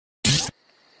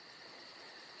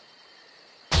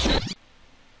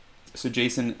So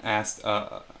Jason asked,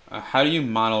 how do you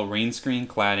model Rainscreen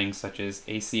cladding such as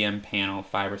ACM panel,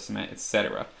 fiber cement,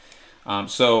 etc.?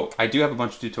 So I do have a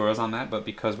bunch of tutorials on that, but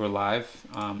because we're live,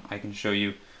 I can show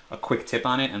you a quick tip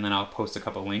on it, and then I'll post a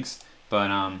couple links.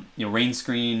 But you know,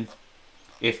 Rainscreen,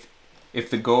 if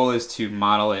the goal is to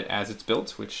model it as it's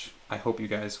built, which I hope you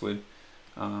guys would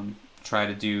try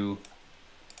to do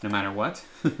no matter what,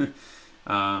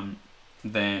 then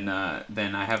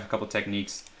I have a couple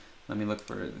techniques. Let me look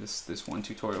for this one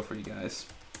tutorial for you guys.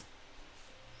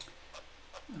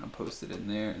 And I'll post it in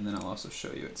there, and then I'll also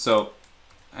show you it. So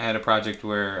I had a project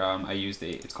where I used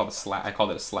it's called a slat. I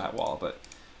called it a slat wall, but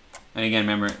and again,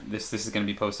 remember this is going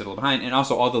to be posted a little behind, and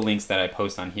also all the links that I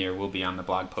post on here will be on the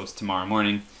blog post tomorrow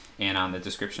morning and on the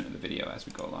description of the video as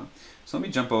we go along. So let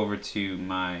me jump over to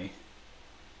my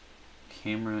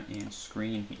camera and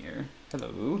screen here.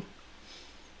 Hello.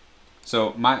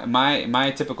 So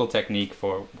my typical technique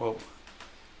for, whoa,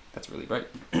 that's really bright.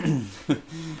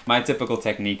 My typical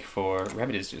technique for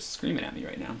Revit is just screaming at me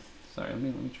right now. Sorry, let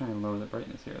me try and lower the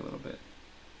brightness here a little bit.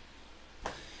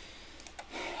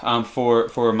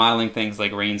 For modeling things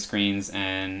like rain screens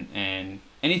and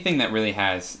anything that really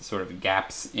has sort of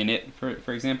gaps in it,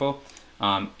 for example,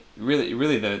 really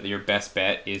your best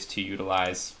bet is to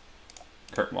utilize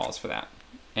curtain walls for that.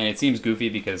 And it seems goofy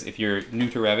because if you're new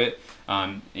to Revit,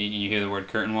 you hear the word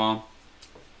curtain wall,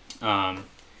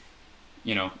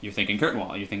 you know, you're thinking curtain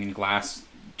wall, you're thinking glass,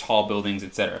 tall buildings,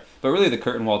 etc. But really the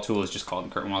curtain wall tool is just called the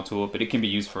curtain wall tool, but it can be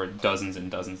used for dozens and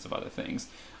dozens of other things.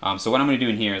 So what I'm going to do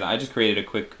in here is I just created a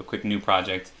quick new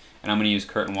project, and I'm going to use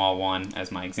curtain wall 1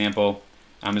 as my example.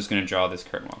 I'm just going to draw this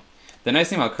curtain wall. The nice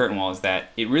thing about curtain wall is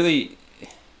that it really,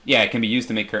 yeah, it can be used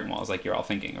to make curtain walls like you're all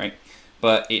thinking, right?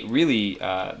 But it really,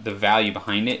 the value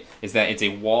behind it is that it's a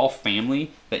wall family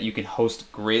that you can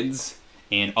host grids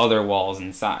and other walls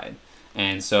inside.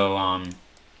 And so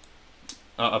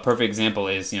a perfect example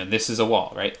is, you know, this is a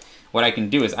wall, right? What I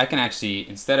can do is I can actually,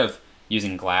 instead of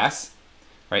using glass,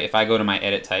 right, if I go to my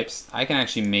edit types, I can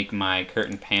actually make my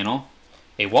curtain panel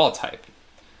a wall type,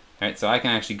 right? So I can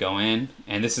actually go in,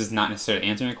 and this is not necessarily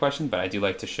answering your question, but I do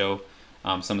like to show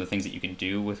some of the things that you can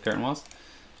do with curtain walls.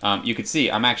 You could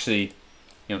see I'm actually,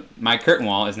 you know, my curtain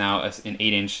wall is now an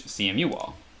 8-inch CMU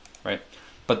wall, right?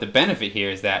 But the benefit here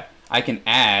is that I can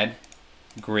add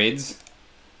grids,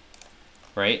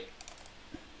 right?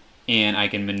 And I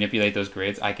can manipulate those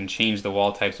grids. I can change the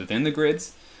wall types within the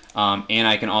grids. And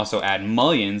I can also add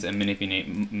mullions and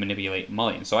manipulate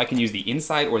mullions. So I can use the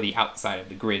inside or the outside of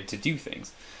the grid to do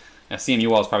things. Now, CMU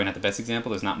wall is probably not the best example.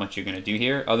 There's not much you're going to do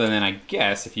here, other than I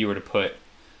guess if you were to put,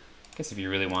 I guess if you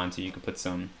really wanted to, you could put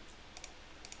some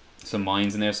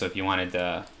mullions in there. So if you wanted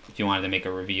to make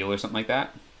a reveal or something like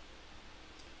that,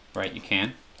 right, you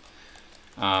can.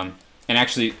 And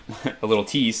actually, a little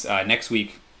tease, next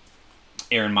week,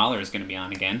 Aaron Mahler is going to be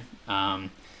on again. And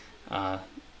we're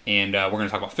going to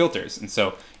talk about filters. And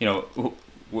so, you know,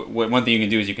 one thing you can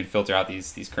do is you can filter out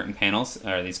these curtain panels,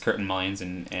 or these curtain mullions,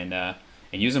 and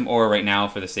use them. Or right now,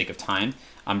 for the sake of time,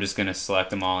 I'm just going to select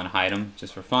them all and hide them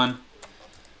just for fun.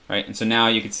 Right? And so now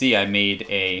you can see I made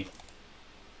a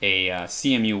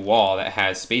CMU wall that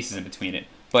has spaces in between it,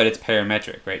 but it's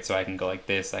parametric, right? So I can go like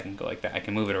this, I can go like that, I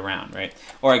can move it around, right?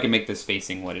 Or I can make this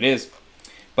spacing what it is.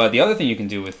 But the other thing you can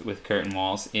do with curtain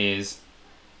walls is,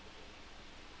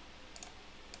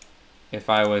 if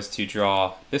I was to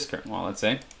draw this curtain wall, let's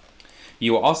say,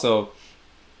 you also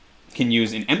can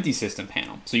use an empty system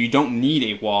panel. So you don't need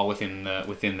a wall within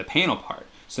the panel part.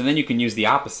 So then you can use the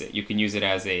opposite. You can use it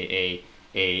as a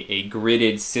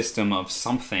gridded system of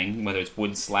something, whether it's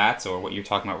wood slats or what you're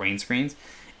talking about, rain screens,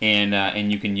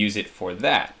 and you can use it for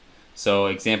that. So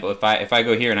example, if I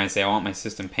go here and I say I want my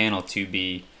system panel to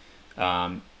be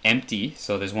empty,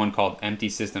 so there's one called empty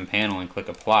system panel, and click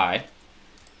apply.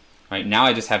 Right, now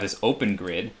I just have this open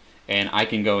grid, and I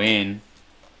can go in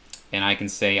and I can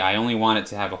say I only want it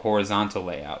to have a horizontal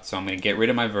layout. So I'm going to get rid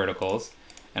of my verticals,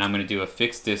 and I'm going to do a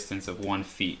fixed distance of 1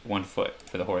 foot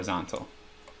for the horizontal.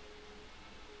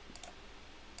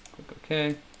 Click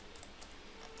OK.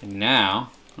 And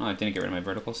now, oh, I didn't get rid of my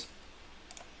verticals.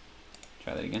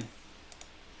 Try that again.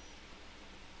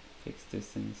 Fixed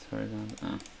distance, horizontal.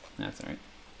 Oh, that's all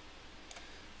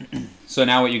right. So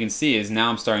now what you can see is now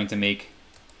I'm starting to make,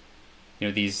 you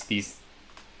know, these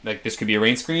like this could be a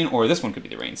rain screen, or this one could be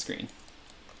the rain screen,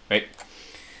 right?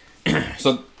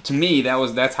 So to me,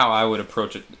 that's how I would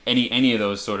approach it. Any of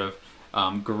those sort of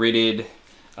gridded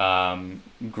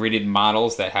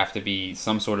models that have to be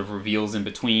some sort of reveals in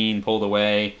between, pulled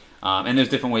away, and there's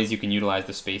different ways you can utilize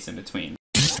the space in between.